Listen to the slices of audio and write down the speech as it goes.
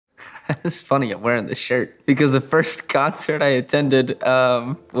It's funny I'm wearing this shirt because the first concert I attended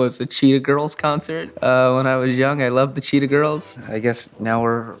was a Cheetah Girls concert when I was young. I loved the Cheetah Girls. I guess now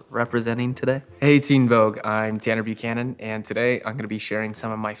we're representing today. Hey Teen Vogue, I'm Tanner Buchanan, and today I'm gonna be sharing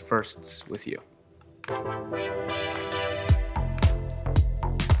some of my firsts with you.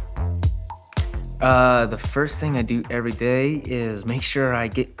 The first thing I do every day is make sure I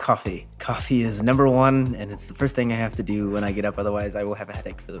get coffee. Coffee is number one, and it's the first thing I have to do when I get up. Otherwise, I will have a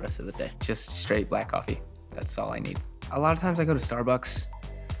headache for the rest of the day. Just straight black coffee. That's all I need. A lot of times I go to Starbucks,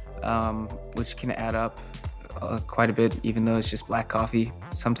 which can add up quite a bit, even though it's just black coffee.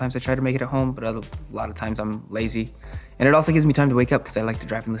 Sometimes I try to make it at home, but a lot of times I'm lazy. And it also gives me time to wake up because I like to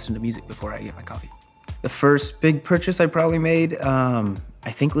drive and listen to music before I get my coffee. The first big purchase I probably made, I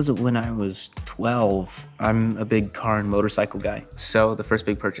think was when I was 12. I'm a big car and motorcycle guy. So the first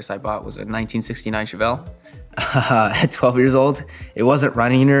big purchase I bought was a 1969 Chevelle. At 12 years old, it wasn't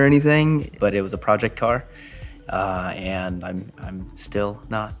running or anything, but it was a project car. And I'm still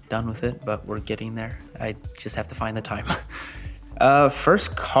not done with it, but we're getting there. I just have to find the time.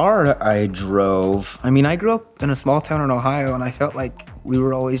 First car I drove, I mean, I grew up in a small town in Ohio, and I felt like we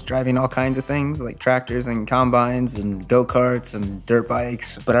were always driving all kinds of things like tractors and combines and go-karts and dirt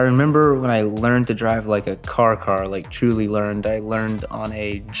bikes. But I remember when I learned to drive like a car, like truly learned, I learned on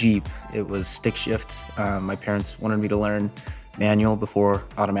a Jeep. It was stick shift. My parents wanted me to learn manual before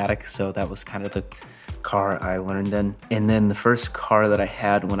automatic, so that was kind of the car I learned in. And then the first car that I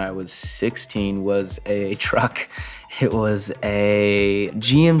had when I was 16 was a truck. It was a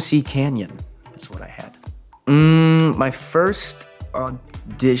GMC Canyon, is what I had. My first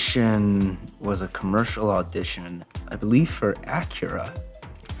audition was a commercial audition, I believe for Acura.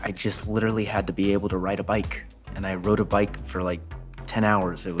 I just literally had to be able to ride a bike, and I rode a bike for like 10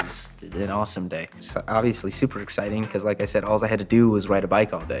 hours. It was an awesome day. So obviously super exciting because like I said, all I had to do was ride a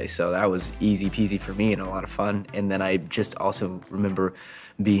bike all day. So that was easy peasy for me and a lot of fun. And then I just also remember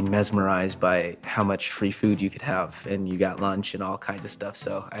being mesmerized by how much free food you could have, and you got lunch and all kinds of stuff.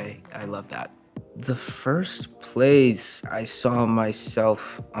 So I love that. The first place I saw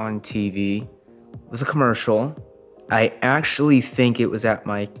myself on TV was a commercial. I actually think it was at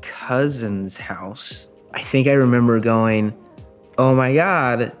my cousin's house. I think I remember going, oh my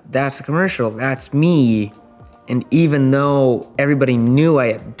God, that's a commercial, that's me. And even though everybody knew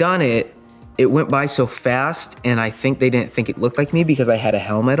I had done it, it went by so fast, and I think they didn't think it looked like me because I had a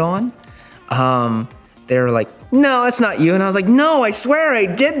helmet on. They were like, no, that's not you. And I was like, no, I swear I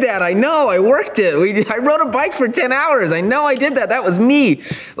did that. I know, I worked it. I rode a bike for 10 hours. I know I did that. That was me.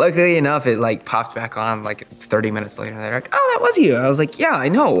 Luckily enough, it like popped back on like 30 minutes later. They're like, oh, that was you. I was like, yeah, I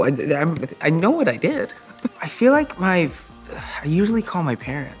know. I know what I did. I feel like I usually call my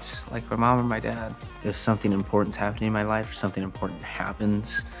parents, like my mom or my dad, if something important's happening in my life or something important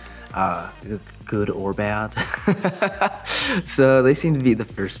happens, good or bad. So they seem to be the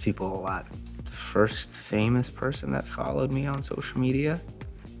first people a lot. The first famous person that followed me on social media?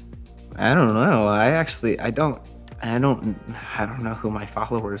 I don't know. I don't know who my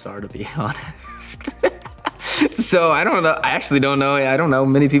followers are, to be honest. So I don't know. I actually don't know. I don't know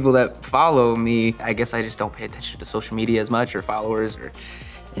many people that follow me. I guess I just don't pay attention to social media as much, or followers, or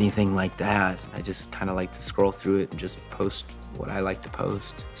anything like that. I just kind of like to scroll through it and just post what I like to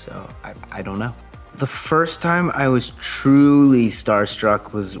post. So I don't know. The first time I was truly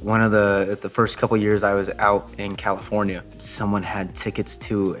starstruck was one of the first couple years I was out in California. Someone had tickets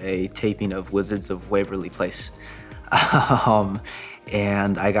to a taping of Wizards of Waverly Place.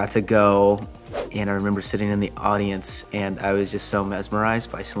 And I got to go, and I remember sitting in the audience, and I was just so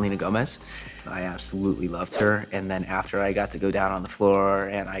mesmerized by Selena Gomez. I absolutely loved her. And then after, I got to go down on the floor,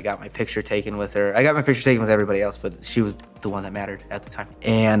 and I got my picture taken with her. I got my picture taken with everybody else, but she was the one that mattered at the time.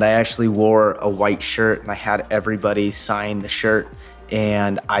 And I actually wore a white shirt, and I had everybody sign the shirt.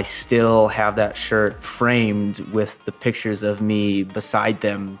 And I still have that shirt framed with the pictures of me beside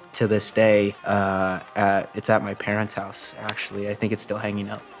them to this day. It's at my parents' house, actually. I think it's still hanging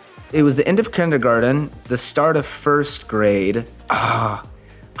up. It was the end of kindergarten, the start of first grade.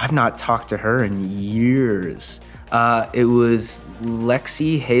 I've not talked to her in years. It was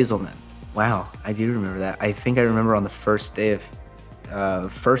Lexi Hazelman. Wow, I do remember that. I think I remember on the first day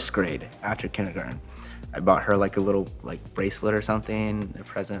of first grade after kindergarten. I bought her like a little bracelet or something, a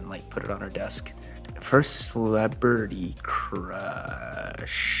present, like put it on her desk. First celebrity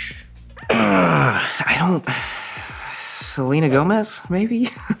crush. Selena Gomez, maybe?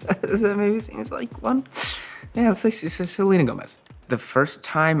 That maybe seems like one? Yeah, let's say Selena Gomez. The first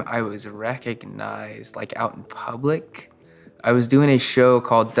time I was recognized like out in public, I was doing a show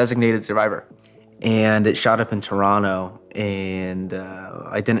called Designated Survivor. And it shot up in Toronto. and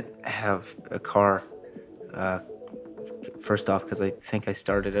I didn't have a car. First off, because I think I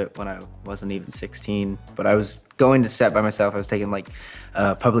started it when I wasn't even 16, but I was going to set by myself. I was taking like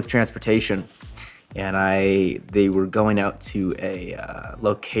public transportation, and they were going out to a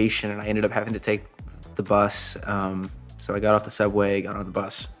location, and I ended up having to take the bus. So I got off the subway, got on the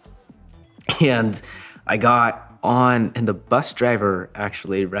bus, and I got on, and the bus driver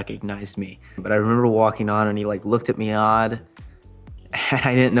actually recognized me. But I remember walking on, and he like looked at me odd, and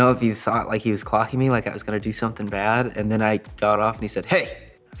I didn't know if he thought like he was clocking me, like I was gonna do something bad. And then I got off, and he said, "Hey."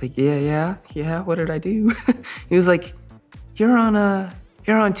 I was like, yeah, what did I do? He was like, you're on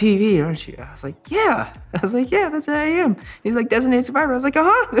TV, aren't you? I was like, yeah. I was like, yeah, that's what I am. He's like, Designated Survivor. I was like,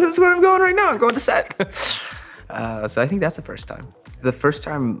 that's where I'm going right now. I'm going to set. So I think that's the first time. The first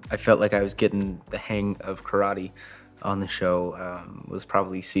time I felt like I was getting the hang of karate on the show was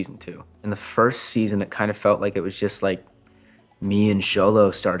probably season 2. In the first season, it kind of felt like it was just like me and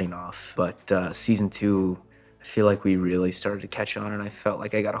Sholo starting off. But season 2, I feel like we really started to catch on, and I felt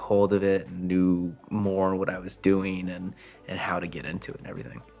like I got a hold of it and knew more what I was doing and how to get into it and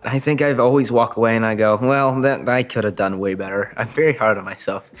everything. I think I've always walk away and I go, well, that I could have done way better. I'm very hard on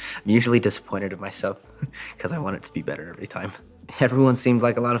myself. I'm usually disappointed in myself because I want it to be better every time. Everyone seemed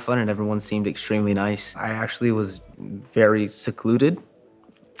like a lot of fun, and everyone seemed extremely nice. I actually was very secluded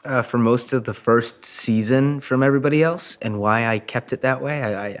for most of the first season from everybody else, and why I kept it that way,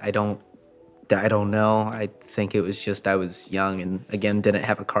 I don't know. I think it was just I was young and, again, didn't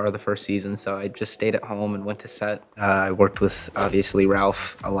have a car the first season, so I just stayed at home and went to set. I worked with, obviously,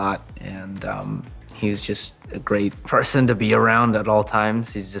 Ralph a lot, and he was just a great person to be around at all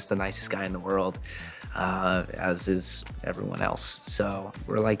times. He's just the nicest guy in the world, as is everyone else. So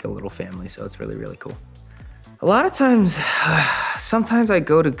we're like a little family, so it's really, really cool. A lot of times, sometimes I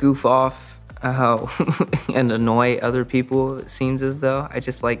go to goof off and annoy other people, it seems as though.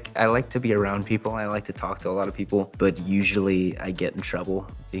 I like to be around people. I like to talk to a lot of people, but usually I get in trouble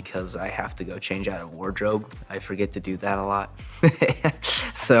because I have to go change out a wardrobe. I forget to do that a lot.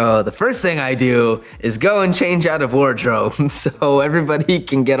 So the first thing I do is go and change out of wardrobe so everybody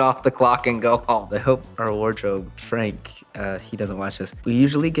can get off the clock and go home. I hope our wardrobe, Frank, he doesn't watch this. We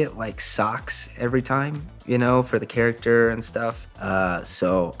usually get like socks every time, you know, for the character and stuff.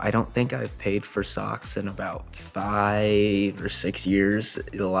 So I don't think I've paid for socks in about 5 or 6 years.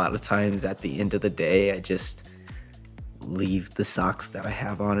 A lot of times at the end of the day, I just leave the socks that I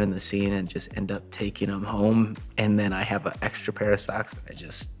have on in the scene and just end up taking them home. And then I have an extra pair of socks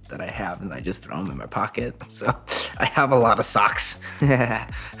that I have, and I just throw them in my pocket. So I have a lot of socks.